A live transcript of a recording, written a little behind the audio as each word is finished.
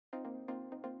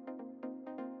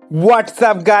What's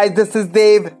up guys, this is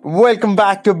Dave. Welcome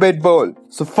back to BitBowl.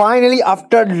 So finally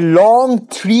after long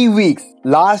 3 weeks,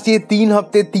 last ये 3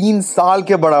 हफ्ते 3 साल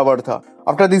के बराबर था.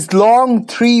 After this long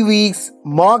 3 weeks,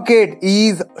 market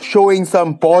is showing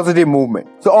some positive movement.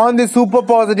 So on this super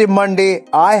positive Monday,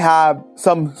 I have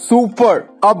some super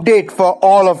update for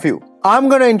all of you. I'm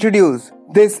gonna introduce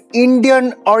this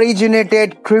Indian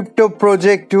originated crypto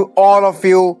project to all of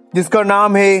you. जिसका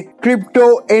नाम है Crypto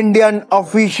Indian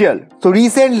Official. So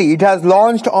recently it has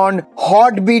launched on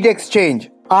Hotbit exchange.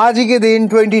 आज ही के दिन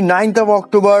 29th of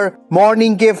October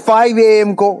morning के 5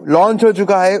 AM को launch हो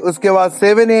चुका है. उसके बाद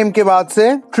 7 AM के बाद से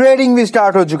ट्रेडिंग भी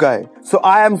स्टार्ट हो चुका है. So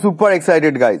I am super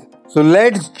excited guys. So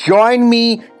let's join me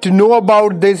to know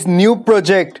about this new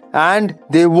project and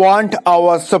they want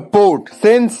our support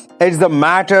since it's the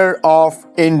matter of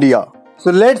India.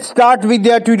 So let's start with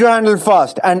their Twitter handle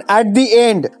first and at the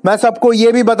end मैं सबको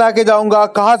ये भी बता के जाऊंगा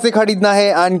कहाँ से खरीदना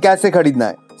है and कैसे खरीदना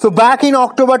है. So back in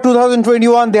October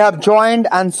 2021 they have joined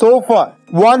and so far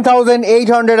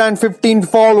 1815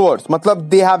 followers. मतलब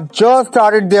they have just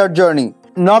started their journey.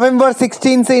 November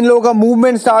 16 से इन लोगों का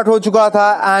मूवमेंट स्टार्ट हो चुका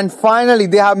था and finally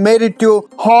they have made it to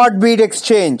हॉटबीट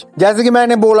exchange. जैसे कि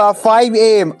मैंने बोला 5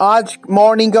 AM आज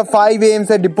मॉर्निंग का 5 AM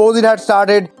से deposit had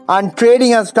started and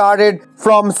trading has started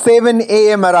from 7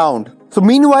 AM around. So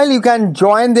meanwhile, you can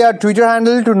join their Twitter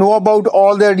handle to know about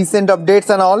all their recent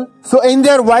updates and all. So in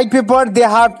their white paper, they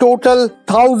have total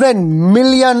 1,000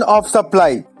 million of supply.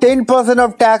 10%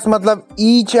 of tax, matlab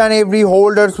each and every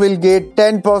holders will get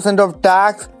 10% of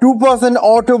tax. 2%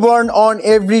 auto burn on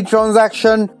every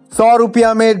transaction. 100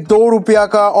 रुपया में 2 रुपया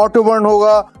का auto burn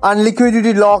होगा and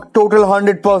liquidity lock total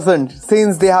 100%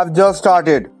 since they have just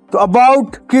started. So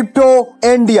about Crypto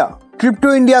India. Crypto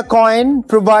India coin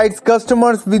provides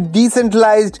customers with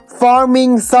decentralized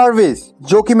farming service.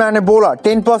 जो कि मैंने बोला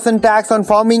 10% tax on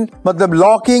farming मतलब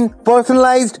locking,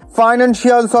 personalized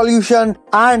financial solution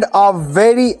and a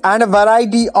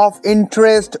variety of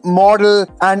interest model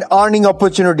and earning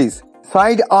opportunities.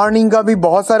 Side earning का भी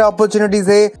बहुत सारे opportunities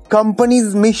है.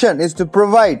 Companies mission is to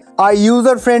provide a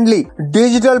user friendly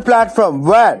digital platform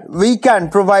where we can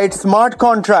provide smart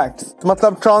contracts.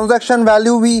 मतलब transaction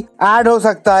value भी add हो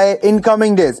सकता है in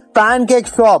coming days. Pancake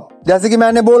swap जैसे कि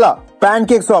मैंने बोला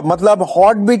पैनकेक स्वैप मतलब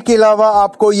हॉटबिट के अलावा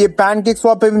आपको ये पैनकेक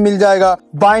स्वैप पे भी मिल जाएगा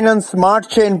बाइनेंस स्मार्ट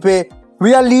चेन पे.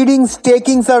 We are leading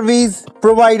staking service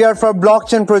provider for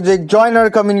blockchain project. Join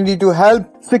our community to help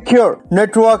secure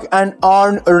network and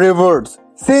earn rewards.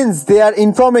 Since their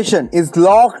information is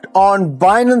locked on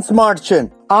Binance Smart Chain,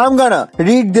 I'm gonna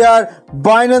read their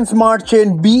Binance Smart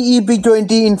Chain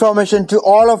BEP20 information to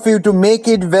all of you to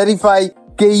make it verify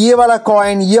कि ये वाला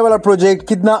coin, ये वाला project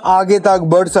कितना आगे तक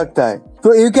बढ़ सकता है. So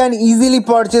you can easily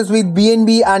purchase with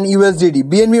BNB and USDT.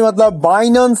 BNB मतलब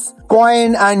Binance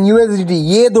Coin and USDT.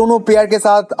 ये दोनों पेयर के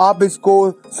साथ आप इसको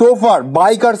so far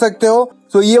buy कर सकते हो.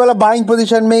 So ये वाला बाइंग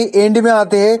पोजीशन में एंड में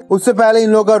आते हैं. उससे पहले इन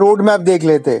लोगों का रोड मैप देख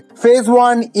लेते हैं. Phase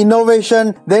 1 innovation,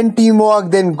 then teamwork,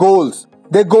 then goals.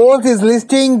 The goals is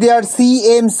listing their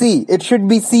CMC. It should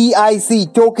be CIC,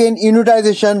 token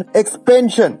unitization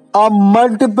expansion, a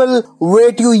multiple way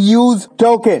to use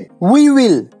token. We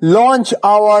will launch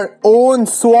our own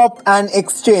swap and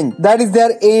exchange. That is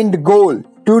their end goal.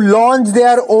 To launch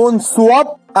their own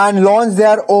swap and launch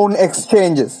their own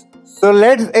exchanges. So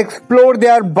let's explore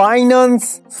their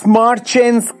Binance Smart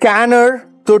Chain scanner.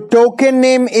 तो token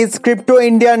name is crypto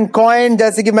Indian coin.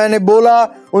 जैसे कि मैंने बोला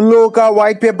उन लोगों का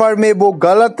white paper में वो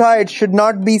गलत था. It should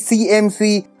not be CMC,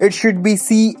 it should be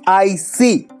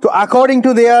CIC. तो according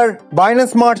to their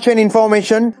Binance smart chain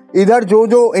information इधर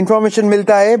जो इंफॉर्मेशन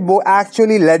मिलता है वो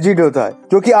एक्चुअली लेजिट होता है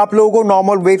जो कि आप लोगों को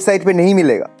नॉर्मल वेबसाइट पे नहीं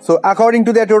मिलेगा. So according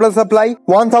to their total supply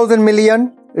 1000 million.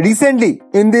 Recently,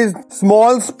 in this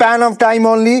small span of time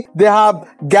only, they have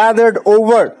gathered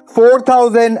over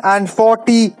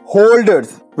 4,040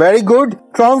 holders. Very good.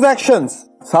 Transactions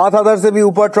 7,000 से भी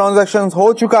ऊपर transactions हो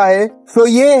चुका है. So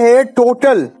ये है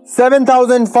total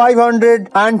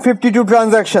 7,552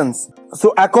 transactions.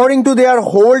 So according to their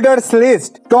holders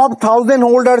list, top 1,000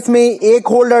 holders में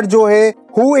एक holder जो है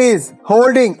who is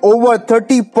holding over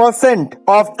 30%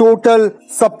 of total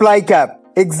supply cap.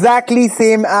 Exactly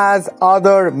same as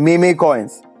other meme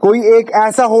coins. कोई एक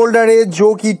ऐसा होल्डर है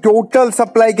जो कि टोटल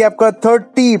सप्लाई कैप का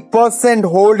 30%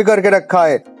 होल्ड करके रखा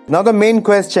है. नाउ द मेन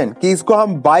क्वेश्चन कि इसको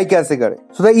हम बाय कैसे करें.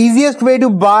 So the easiest way to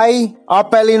bye, आप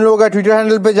पहले इन लोगों का ट्विटर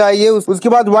हैंडल पे जाइए. उसके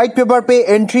बाद व्हाइट पेपर पे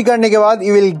एंट्री करने के बाद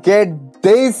you will get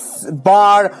this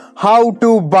bar how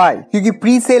to bye, क्योंकि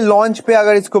प्री सेल लॉन्च पे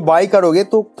अगर इसको बाय करोगे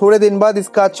तो थोड़े दिन बाद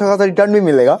इसका अच्छा खासा रिटर्न भी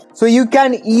मिलेगा. So you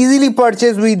can easily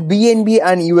purchase with BNB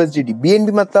and USDT.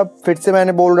 BNB मतलब फिर से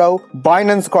मैंने बोल रहा हूँ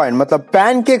बाइनेंस कॉइन, मतलब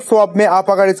पैनकेक स्वैप में आप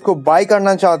अगर इसको बाय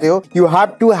करना चाहते हो you have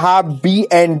to have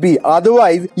BNB,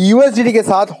 otherwise USDT के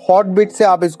साथ हॉटबिट से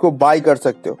आप इसको बाय कर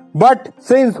सकते हो. But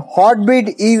since Hotbit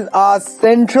is a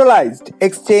centralised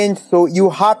exchange so you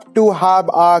have to have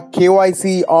a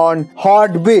KYC on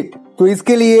Hotbit. तो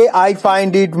इसके लिए I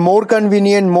find it more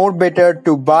convenient, more better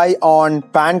to buy on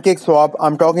PancakeSwap.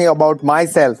 I'm talking about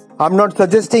myself. I'm not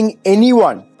suggesting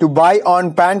anyone to buy on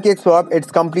PancakeSwap.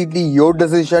 It's completely your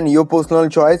decision, your personal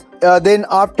choice. Then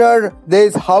after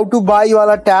this how to buy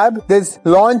wala tab, this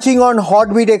launching on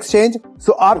Hotbit exchange.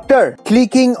 So after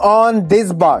clicking on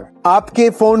this bar, आपके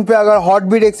phone पे अगर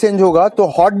Hotbit exchange होगा तो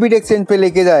Hotbit exchange पे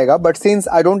लेके जाएगा. But since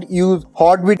I don't use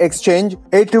Hotbit exchange,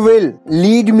 it will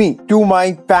lead me to my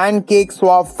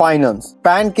PancakeSwap finance.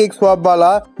 PancakeSwap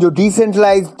वाला जो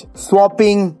decentralized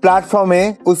swapping platform है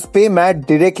उस पे मैं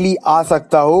directly आ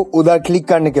सकता हूँ उधर क्लिक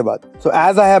करने के बाद. So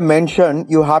as I have mentioned,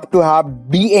 you have to have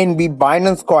BNB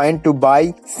Binance coin to buy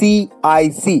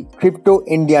CIC Crypto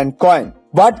Indian coin.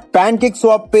 But pancake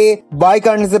swap पे बाय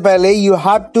करने से पहले you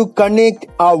have to connect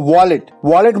a wallet.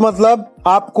 Wallet मतलब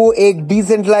आपको एक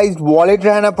डिसेंट्रलाइज्ड वॉलेट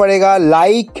रहना पड़ेगा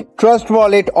like trust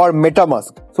wallet और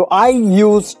MetaMask. So I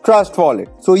use trust wallet.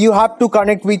 So you have to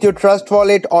connect with your trust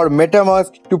wallet और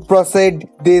MetaMask to proceed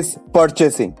this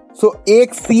purchasing. सो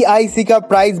एक CIC का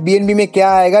price BNB में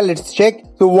क्या आएगा, लेट्स चेक.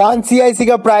 सो 1 CIC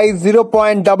का प्राइस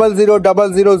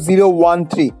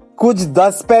 0.0000013, कुछ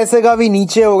 10 पैसे का भी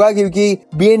नीचे होगा क्योंकि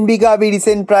BNB का भी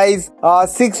रिसेंट प्राइस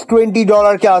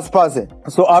 $620 के आसपास है.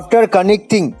 So after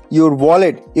connecting your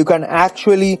wallet you can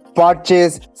actually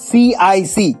purchase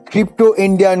CIC crypto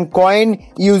Indian coin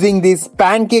using this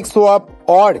pancake swap,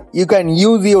 or you can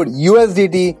use your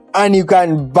USDT and you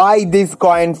can buy this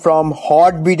coin from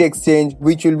Hotbit exchange,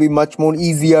 which will be much more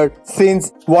easier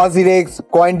since Wazirex,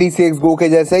 CoinDCX Go के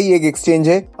जैसा ही एक exchange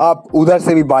है, आप उधर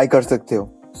से भी buy कर सकते हो.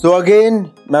 सो अगेन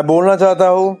मैं बोलना चाहता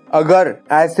हूँ अगर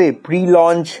ऐसे प्री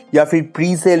लॉन्च या फिर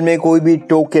प्री सेल में कोई भी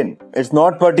token, it's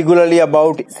not particularly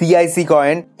about CIC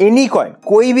coin, any coin,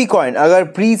 कोई भी कॉइन अगर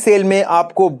प्री सेल में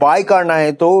आपको बाय करना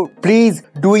है तो please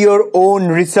do your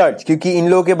own research, क्योंकि इन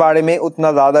लोगों के बारे में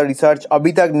उतना ज्यादा रिसर्च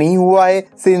अभी तक नहीं हुआ है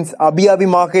सिंस अभी अभी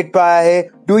मार्केट पे आया है.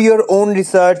 Do your own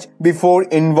research before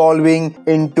involving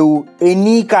into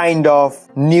any kind of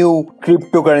new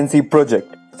crypto currency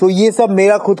project. तो ये सब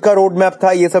मेरा खुद का रोड मैप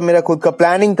था, ये सब मेरा खुद का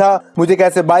प्लानिंग था, मुझे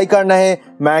कैसे बाय करना है,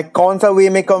 मैं कौन सा वे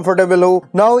में कंफर्टेबल हूँ.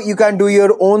 Now you can do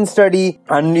your own study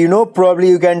and you know probably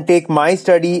you can take my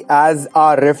study as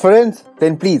a reference.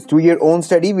 Then please do your own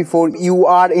study before you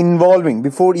are involving,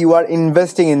 before you are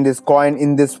investing in this coin,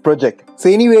 in this project.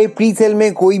 So anyway, pre-sale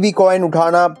में कोई भी coin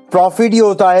उठाना profit ही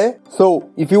होता है. So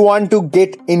if you want to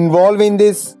get involved in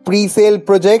this pre-sale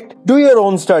project, do your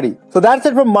own study. So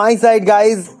that's it from my side,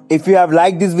 guys. If you have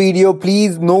liked this video,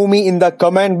 please know me in the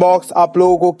comment box. आप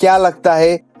लोगों को क्या लगता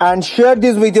है? And share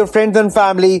this with your friends and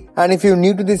family. And if you're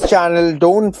new to this channel,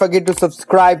 don't forget to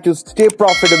subscribe to stay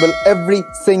profitable every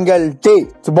single day.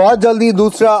 So बहुत जल्दी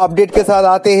दूसरा update के साथ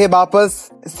आते हैं वापस.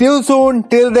 See you soon.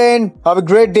 Till then, have a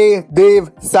great day. Dave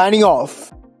signing off.